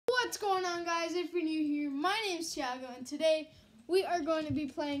What's going on, guys? If you're new here, my name's Thiago, and today we are going to be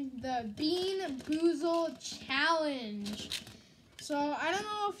playing the Bean Boozle Challenge. So, I don't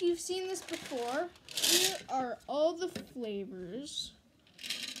know if you've seen this before. Here are all the flavors.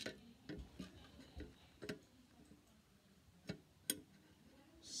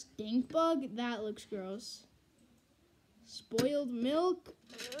 Stink bug, that looks gross. Spoiled milk,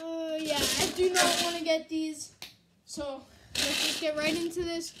 yeah, I do not want to get these. So, let's just get right into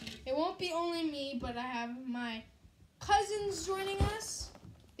this. It won't be only me, but I have my cousins joining us.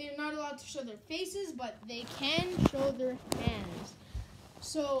 They're not allowed to show their faces, but they can show their hands.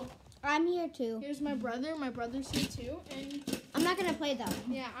 So, I'm here too. here's my brother. My brother's here too. And I'm not gonna play though.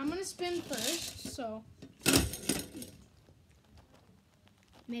 yeah, I'm going to spin first. So,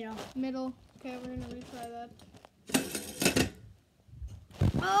 Middle. middle. Okay, we're going to retry that.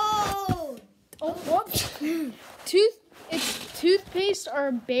 Oh! Oh, whoops. It's toothpaste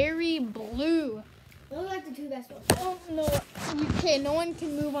or berry blue. Those are like the two best ones. Oh, no. Okay, no one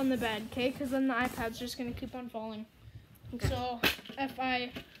can move on the bed, okay? Because then the iPad's just going to keep on falling. Okay. So, if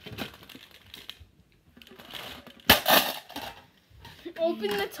I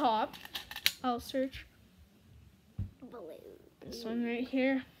open the top, I'll search this one right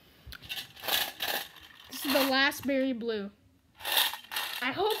here. This is the last berry blue.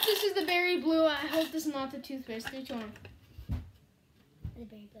 I hope this is the berry blue. I hope this is not the toothpaste. 3, 2, 1. The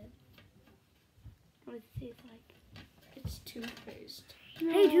berry blue. What does it taste like? It's toothpaste.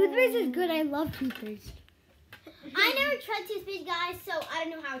 Hey, toothpaste is good. I love toothpaste. I never tried toothpaste, guys, so I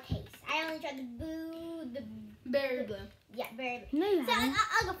don't know how it tastes. I only tried the Berry blue. yeah, berry blue. No, you So haven't.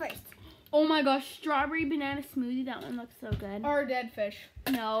 I'll go first. Oh my gosh, strawberry banana smoothie. That one looks so good. Or dead fish.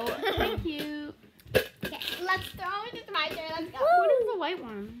 No, thank you. Okay, let's throw it. It's my turn. Let's go. What is the white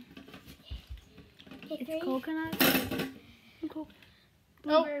one? Okay, It's coconut.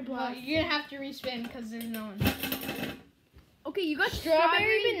 Oh, Blueberry well, blast. you're gonna have to respin because there's no one. Okay, you got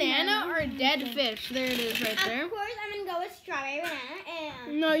Strawberry banana or dead fish. There it is right there. Of course, I'm gonna go with strawberry banana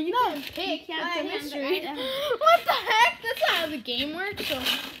and. No, you can pick. can't That's a pick. mystery. What the heck? That's not how the game works. So,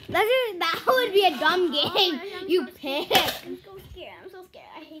 That would be a dumb game. I'm You so pick. I'm so scared. I'm so scared.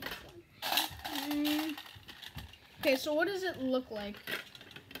 I hate this one. okay, so what does it look like?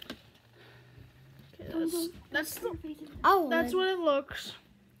 Okay, that's That's what it looks.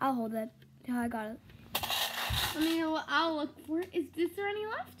 I'll hold it. Yeah, I got it. Let me know what I'll look for. Is there any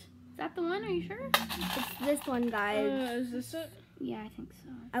left? Is that the one? Are you sure? It's this one, guys. Is this it? Yeah, I think so.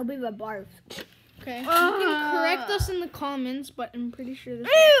 I'll be the barf. Okay. You can correct us in the comments, but I'm pretty sure this.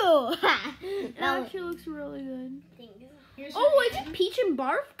 Ew! It No. actually looks really good. Here's Oh, is it peach and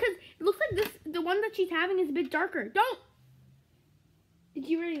barf? Because it looks like this. The one that she's having is a bit darker. Don't. Did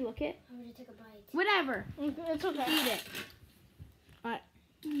you already look it? I'm gonna take a bite. Whatever. It's okay. Eat it. Alright.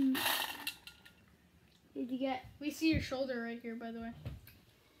 Did you get? We see your shoulder right here, by the way.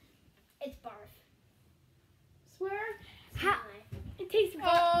 It's barf. Swear? How? It tastes.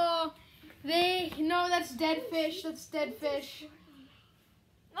 Oh, no, that's dead fish. That's dead fish.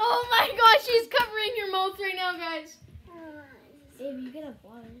 Oh my gosh, she's covering your mouth right now, guys. Babe, you get a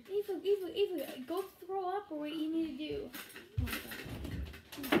water. Eva, go throw up or what you need to do.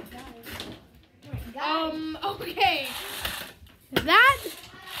 Okay.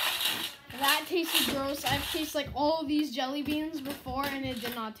 That tasted gross. I've tasted like all of these jelly beans before, and it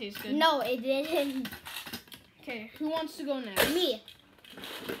did not taste good. No, it didn't. Okay, who wants to go next? Me.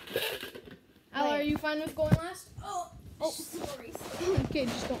 Ella, are you fine with going last? Oh, sorry. Okay,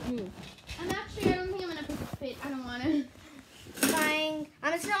 just don't move. I don't think I'm gonna participate. I don't wanna. Fine.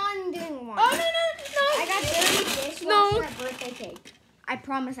 I'm still on doing one. Oh, no. I got dirty dishwasher No. at birthday cake. I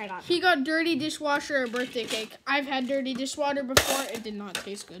promise I got it. He got dirty dishwasher or birthday cake. I've had dirty dishwater before. It did not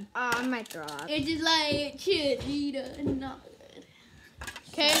taste good. I might throw up. It's just like cheerleader, not good.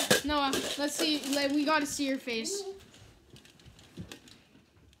 Okay, Noah, let's see. Like, we gotta see your face.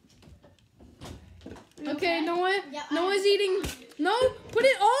 Okay, Noah. Yeah, Noah's eating. No, put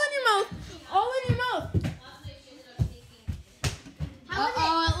it all in your mouth. All in your mouth.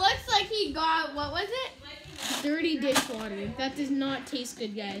 It looks like he got, what was it? Dirty dishwater. That does not taste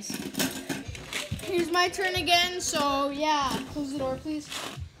good, guys. Here's my turn again. So yeah, close the door, please.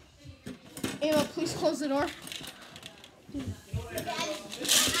 Ava, please close the door. I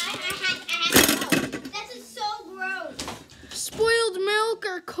had to go. This is so gross. Spoiled milk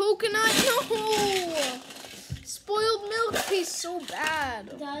or coconut? No. Spoiled milk tastes so bad.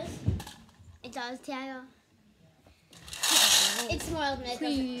 It does? It does, Tiago. It's spoiled milk.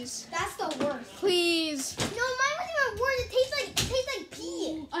 Please. That's the worst. Please. No, mine wasn't even worse. It tastes like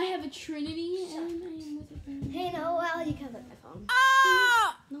pee. I have a Trinity and I am with a friend. Hey, no, well, you can put my phone.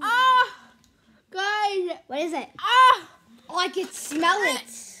 Ah! No. Ah! is it? Ah! Oh, I can smell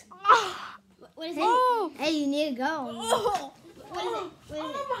it. Ah! What is it? Oh! Hey, you need to go. Oh! What is it? What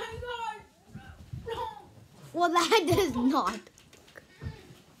is it? Oh my god! No! Well, that does not.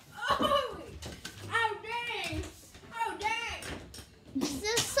 Oh! Oh dang! Oh dang! This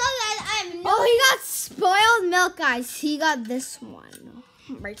is so good. I have no. Oh, he got spoiled milk, guys. He got this one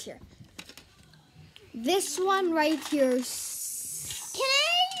right here. This one right here. Can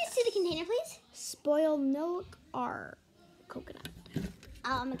I see the container, please? Spoiled milk or coconut?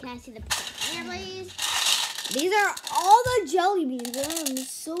 Can I see the container, please? These are all the jelly beans. I'm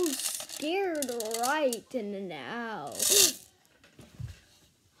so scared right now.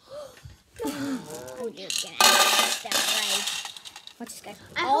 I'm just gonna get that right. Watch this guy.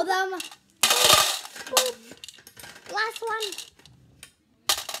 All them. Last one.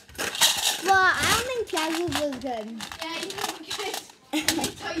 Well, I don't think Jaggers was good. Yeah, you know, guys, let me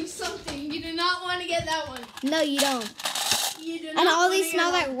tell you something. You do not want to get that one. No, you don't. You do not And all wanna these get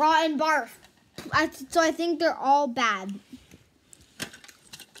smell that like rotten barf. So I think they're all bad.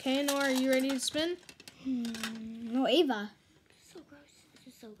 Okay, Nora, are you ready to spin? No, Ava. So gross.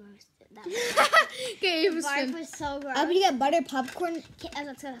 This is so gross. That Okay, Ava, barf spin. was so gross. I'm gonna get butter popcorn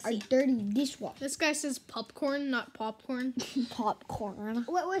Let's go or dirty dishwasher. This guy says popcorn, not popcorn. Popcorn.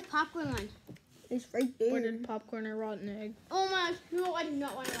 Where's popcorn on? It's right there. Buttered popcorn or rotten egg. Oh my, no, I do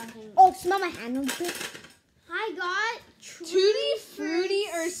not want it on him. Oh, smell my hand a little bit. I got Tutti Frutti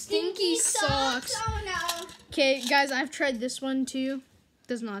or Stinky Socks. Oh no. Okay, guys, I've tried this one too.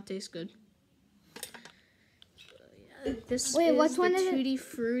 Does not taste good. This Wait, is which one the is it? Tutti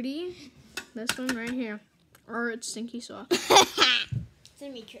Frutti. This one right here. Or it's Stinky Socks. It's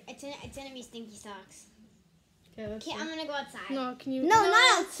gonna be it's gonna be stinky socks. Okay, let's Okay, see. I'm gonna go outside. No, can you? No,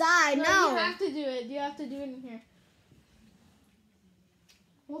 not outside. You No. have to do it. You have to do it in here.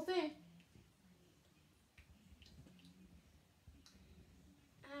 Whole thing.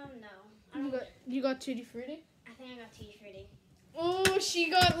 I don't know. You got Tutti Frutti? I think I got Tutti Frutti. Oh, she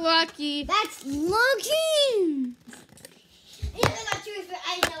got lucky. That's lucky. Yeah, I got Tutti Frutti.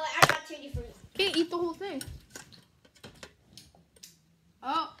 I know it. I got Tutti Frutti. Okay, eat the whole thing.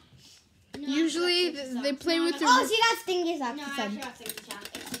 Oh. No, Usually I got Stinky they Socks. play No, with I the. got- Oh, she got stinky socks. No, I instead. actually got Stinky Socks.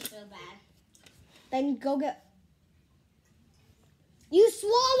 It tastes so bad. Then go get. You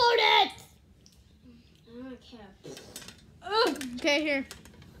swallowed it. I don't care. Ugh. Okay, here.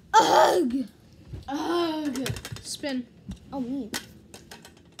 Ugh. Ugh. Spin. Oh, me.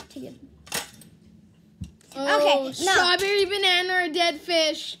 Take it. Oh, Okay, no. strawberry banana or dead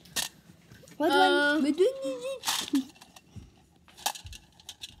fish. What one?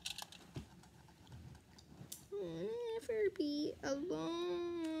 Never be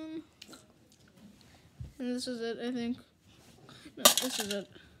alone. And this is it, I think. No, this is it.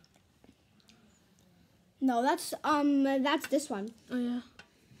 No, that's this one. Oh yeah.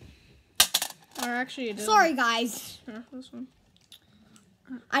 Or actually, it is. Sorry, guys. Here, this one.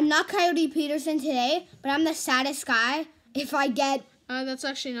 I'm not Coyote Peterson today, but I'm the saddest guy if I get. That's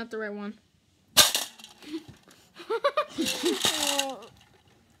actually not the right one.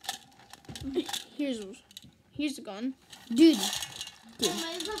 Here's the gun. Dude, Oh,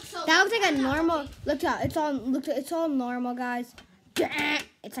 my, this looks so that looks good. like a normal. Look out! It's all normal, guys.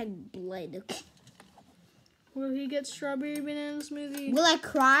 It's like blood. Will he get strawberry banana smoothie? Will I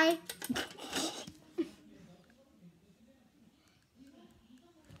cry?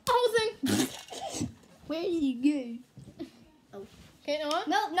 Whole thing. Where did you go? Okay, Noah.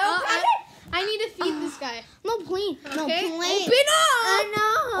 No, I need to feed this guy. no, please, no, Okay. please. Open up.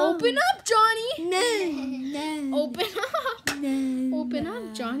 No. Open up, Johnny. No. Open up. No. Open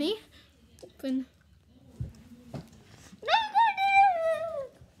up, Johnny. Open.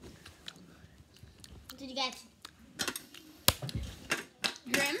 What did you get?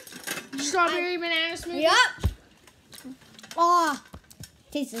 Grim. Strawberry banana smoothie. Yup. Oh,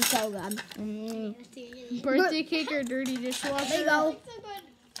 tasting so good. Mm. Let's see. Birthday cake or dirty dishwasher. There you go. So good.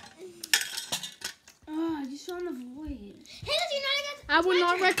 Oh, I just want to avoid. Hey, does you know I would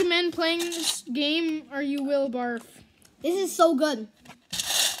not recommend playing this game or you will barf. This is so good.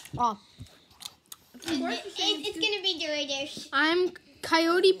 Oh, It's gonna be Dairy Dish. I'm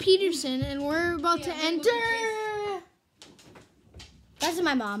Coyote Peterson and we're about to enter. that's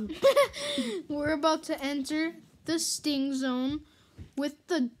my mom. We're about to enter the sting zone with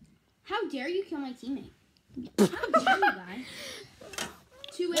the. How dare you kill my teammate? How dare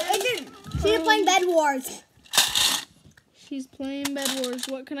you guys? She's playing Bed Wars. She's playing Bed Wars.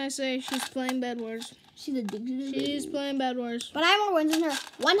 What can I say? She's playing Bed Wars. She's addicted to it. She's playing Bed Wars. But I have more wins than her.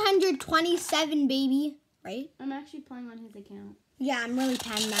 127, baby. Right? I'm actually playing on his account. Yeah, I'm really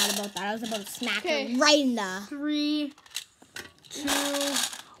kind of mad about that. I was about to smack Okay. her right in the... 3, 2,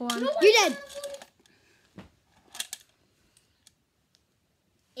 1. You did.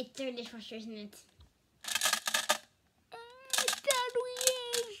 It's their dishwasher, isn't it?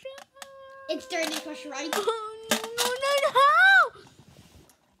 It's their dishwasher, right? Oh, no.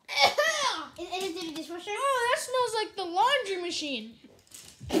 It is their dishwasher? Oh, that smells like the laundry machine.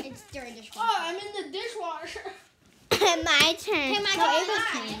 It's their dishwasher. Oh, I'm in the dishwasher. My turn. Okay, my No, turn. Ava's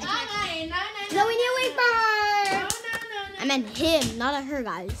turn. No. No, we need to wait for her. No. I meant him, not her,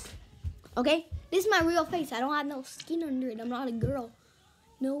 guys. Okay? This is my real face. I don't have no skin under it. I'm not a girl.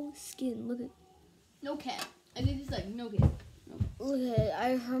 No skin. Look at No cap. I think it's like no cap. Look at it.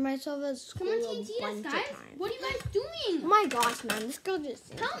 I hurt myself at school Come on, a TNT us, bunch of guys. times. What are you guys Oh doing? my gosh, man. This girl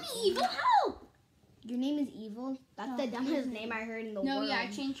just... Tell me, Evil, help! Your name is Evil? That's the dumbest name I heard in the No, world. yeah, I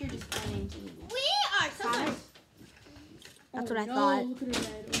changed your display name to Evil. We are so Guys, sorry. That's what I thought. Look at her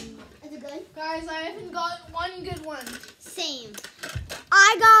head. Is it good? Guys, I haven't got one good one. Same.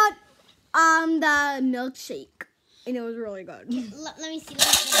 I got the milkshake. And it was really good. Let me see. Let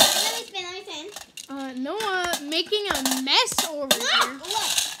me spin. Noah making a mess over here. Look.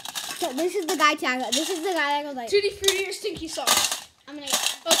 So this is the guy tag. This is the guy that goes like... Tutti Frutti or Stinky Sauce? I'm gonna.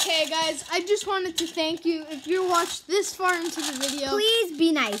 Okay, guys, I just wanted to thank you. If you watched this far into the video, Please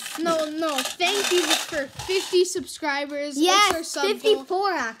be nice. no, thank you for 50 subscribers. Yes, It's our sub goal.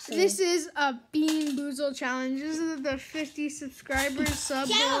 54 actually. This is a Bean Boozle challenge. This is the 50 subscribers sub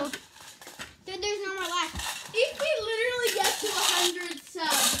Shut goal. up. There's no more left. If we literally get to 100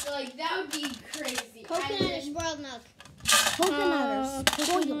 subs, like that would be crazy. Coconut or spoiled milk? coconut or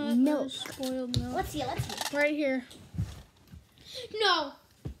spoiled coconut milk. or spoiled milk. Let's see. Right here. No.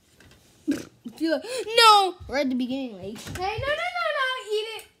 No! We're at the beginning, like. Hey, no, eat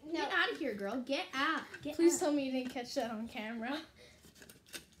it. No. Get out of here, girl. Get out. Please tell me you didn't catch that on camera.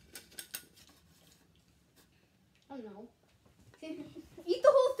 Oh no. Eat the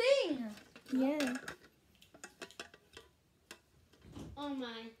whole thing. Yeah. Oh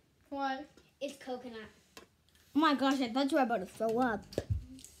my. What? It's coconut. Oh my gosh, I thought you were about to throw up.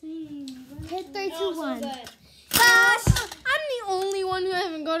 Okay, 3, 2, Oh, so 1. good. Gosh! I'm the only one who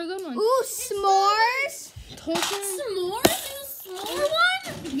haven't got a good one. Ooh, s'mores! S'mores? S'more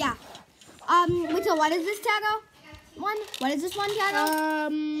one? Yeah. Wait, so what is this Tago? One? What is this one,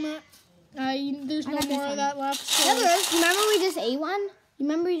 Tago? There's I no got this more of one. that left. So Yeah, there is. Remember we just ate one?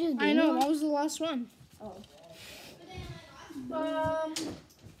 Remember we just I ate know, one? that was the last one. Oh.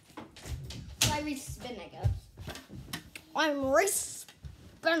 So I reached spin, I guess. I'm race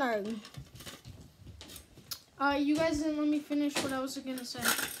spinner. You guys didn't let me finish what I was gonna say.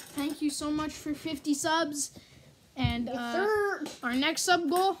 Thank you so much for 50 subs. And our next sub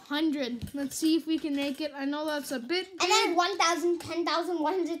goal, 100. Let's see if we can make it. I know that's a bit big. And then 1,000, 10,000,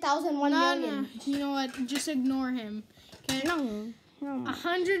 100,000, 1 No, million. you know what? Just ignore him. Okay. No.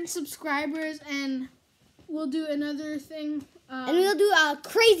 100 subscribers, and we'll do another thing. And we'll do a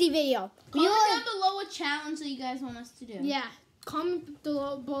crazy video. Comment down below what challenge that you guys want us to do. Yeah. Comment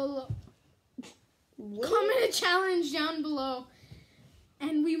below. Comment a challenge down below,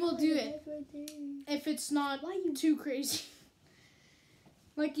 and we will do it. If it's not too crazy.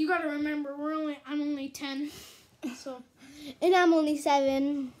 Like, you gotta remember, I'm only 10. So. And I'm only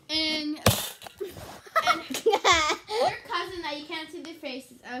 7. And your cousin that you can't see their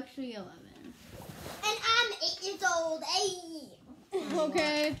face is actually 11. And I'm 8 years old. Hey.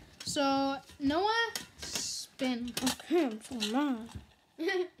 Okay. So, Noah, spin. Okay, I'm so mad.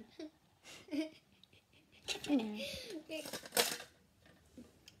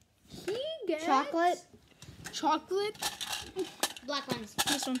 He gets Chocolate? chocolate. Black ones.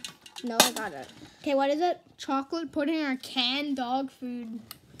 This one. No, I got it. Okay, what is it? Chocolate pudding or canned dog food.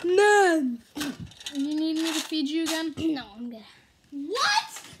 None. You need me to feed you again? No, I'm good.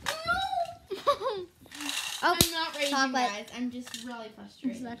 What? No. Oh, I'm not raging, chocolate. guys. I'm just really This is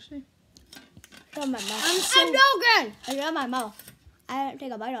frustrated. actually. Got my mouth. I'm so- I'm no good. I got my mouth. I didn't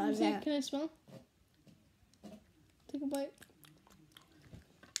take a bite out of Okay, that. can I smell? Take a bite.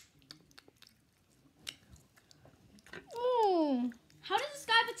 Oh, How does this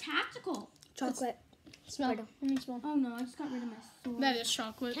guy have a tactical? Chocolate. smell. Pardon. Let me smell. Oh no, I just got rid of my sword. That is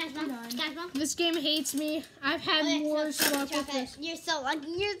chocolate. Can I smell? Can I smell? This game hates me. I've had more luck with this. You're so lucky.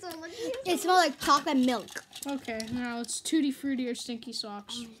 You're so lucky. It smells like chocolate milk. Okay, now it's Tutti Frutti or Stinky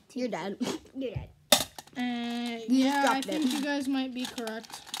Socks. You're dead. You're dead. Yeah, I dropped it. think you guys might be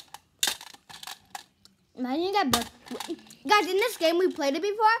correct. Imagine you got guys, in this game we played it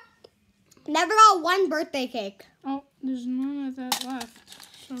before. Never got one birthday cake. Oh, there's none of that left.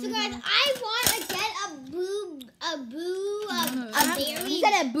 So guys, I want to get a berry. You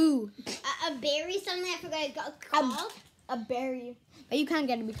said a boo. A berry, something I forgot it got called. A berry. But you can't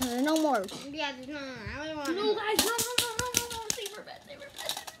get it because there's no more. Yeah, no, I really want No, it. guys, no. Saber bed.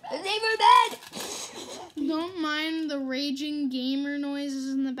 Saber bed. Don't mind the raging gamer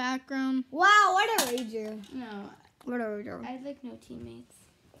noises in the background. Wow, what a rager. No, What a rager. I have like no teammates.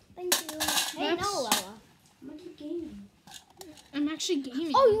 Thank you. Hey, That's- no, Lola. I'm gonna keep gaming. I'm actually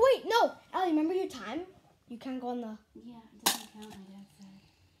gaming. Oh, wait, no. Ellie, remember your time? You can't go on the... Yeah, it doesn't count, my dad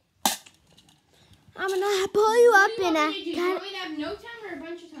said. I'm gonna pull you up in a... Do you want me to have no time or a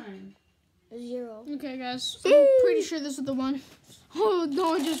bunch of time? 0. Okay, guys. I'm pretty sure this is the one. Oh,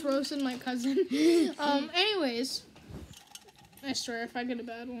 no, I just roasted my cousin. Anyways. I swear, if I get a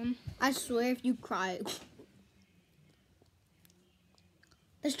bad one. I swear if you cry.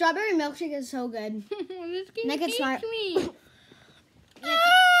 The strawberry milkshake is so good. Make it smart. Me.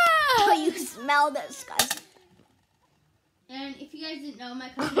 Oh, you smell disgusting. And if you guys didn't know, my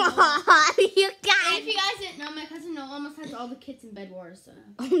cousin Noah, You and got if you guys didn't know, my cousin Noah almost has all the kids in Bed Wars. So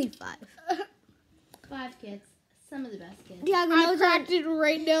Only 5. 5 kids, some of the best kids. Yeah, I cracked it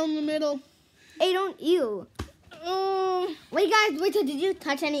right down the middle. Hey, don't you? Oh. Wait, guys, wait. So did you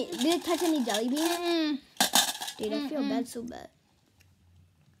touch any jelly beans? Mm. Dude, I feel bad so bad.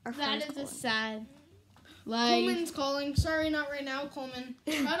 Our That friend's is a calling. sad. Coleman's calling. Sorry, not right now, Coleman.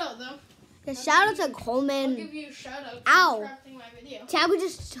 Shout out, though. Yeah, shout out to I'll Coleman. give you a shout out Ow. for interrupting my video. Tabu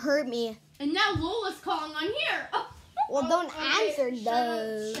just hurt me. And now Lola's calling on here. Oh. Well, don't Okay, answer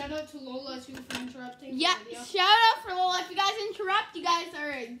though. Shout out to Lola too for interrupting Yeah, the video. shout out for Lola. If you guys interrupt, you guys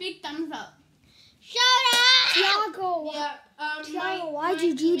are a big thumbs up. Shout out! Tiago, Yeah, Tiago, my why'd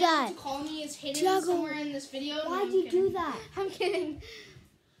you do command that? To call me is hidden Tiago, somewhere in this video. No, why'd I'm you kidding. do that? I'm kidding.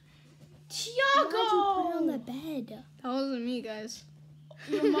 Why'd you put it on the bed? That wasn't me, guys.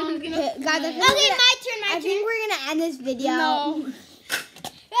 Your mom's gonna. Okay, guys, I think, Okay, my turn, I my think turn. we're gonna end this video. No.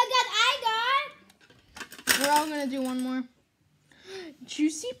 Yeah, guys, I got. We're all gonna do one more.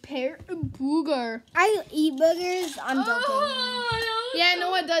 Juicy pear and booger. I eat boogers. I'm joking. Oh, Yeah,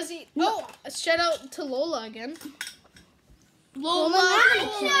 Noah does eat. Oh, shout out to Lola again. Lola, I'm I'm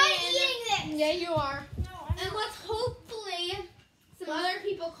not eating this. Yeah, you are. And let's hopefully some other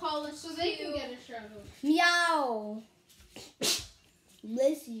people call us So they can too. get a shout out. Meow.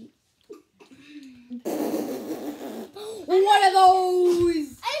 Lizzie. One of those.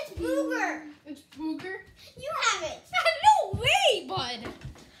 And it's Booger. It's booger. You have it. No way, bud.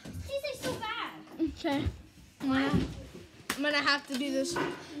 These are so bad. Okay. I'm gonna have to do this.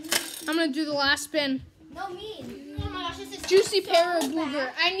 I'm gonna do the last spin. No, me. Oh my gosh, this is Juicy so pear or bad.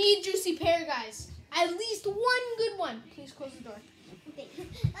 booger. I need juicy pear, guys. At least one good one. Please close the door.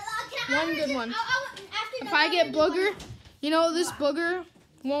 One good one. If I get booger, you know, this booger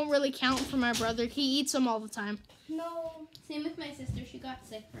won't really count for my brother. He eats them all the time. No. Same with my sister. She got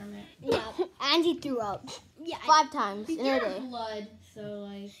sick from it. Yeah. Angie threw up Yeah. 5 times in You're a day. blood, so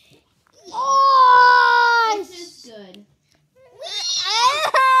like. Oh! This is good.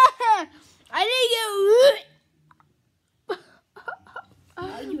 I didn't get.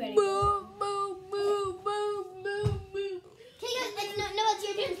 Oh, you ready? Boo, boo, boo, boo, boo, boo. Okay, guys, no, it's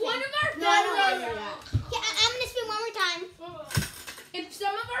your turn. It's one of our No, I don't families. want to do that. Okay, I'm gonna spin one more time. If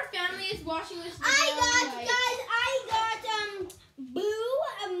some of our family is watching this video, I got blue,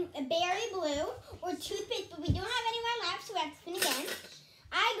 berry blue, or toothpaste, but we don't have anywhere left, so we have to spin again.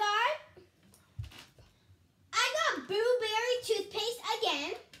 I got blueberry toothpaste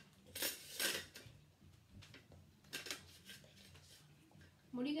again.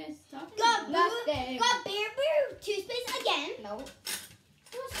 What are you guys talking about? Nothing. Got berry toothpaste again. No.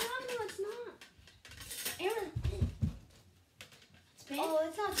 What's wrong? No, it's not. Aaron. Spin. Oh,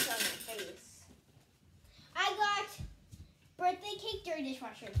 it's not on your face. I got birthday cake dirty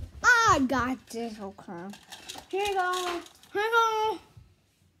dishwasher. I got this. Okay. Here you go. Here you go.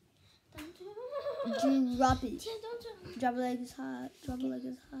 Drop it. Drop it like it's hot. Drop it like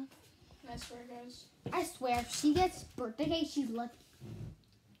it's hot. I swear, guys. I swear, if she gets birthday cake, she's lucky.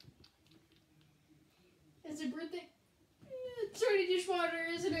 It's a birthday. Dirty dishwater,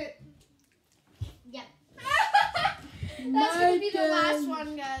 isn't it? Yep. That's gonna be the last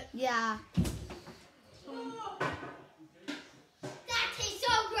one, guys. Yeah. That tastes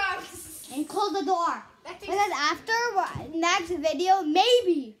so gross. And close the door. That tastes Because after next video,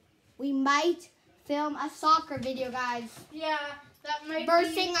 maybe we might film a soccer video, guys. Yeah, that might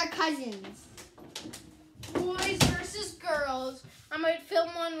Versing our cousins. be boys versus girls. I might film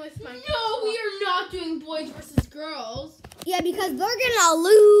one with my. No, we are not doing boys versus girls. Yeah, because they're gonna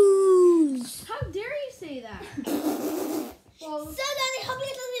lose. How dare you say that? So guys, I hope you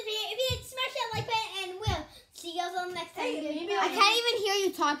guys love this video. If you did, smash that like button, and we'll see you guys on the next time. I can't even hear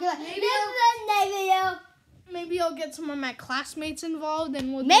you talking. Maybe I'll get some of my classmates involved,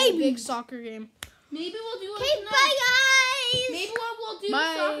 and we'll do Maybe. a big soccer game. Maybe we'll do it Okay, tonight. bye guys. Maybe we'll do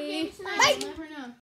Bye. a soccer game tonight. Bye. Remember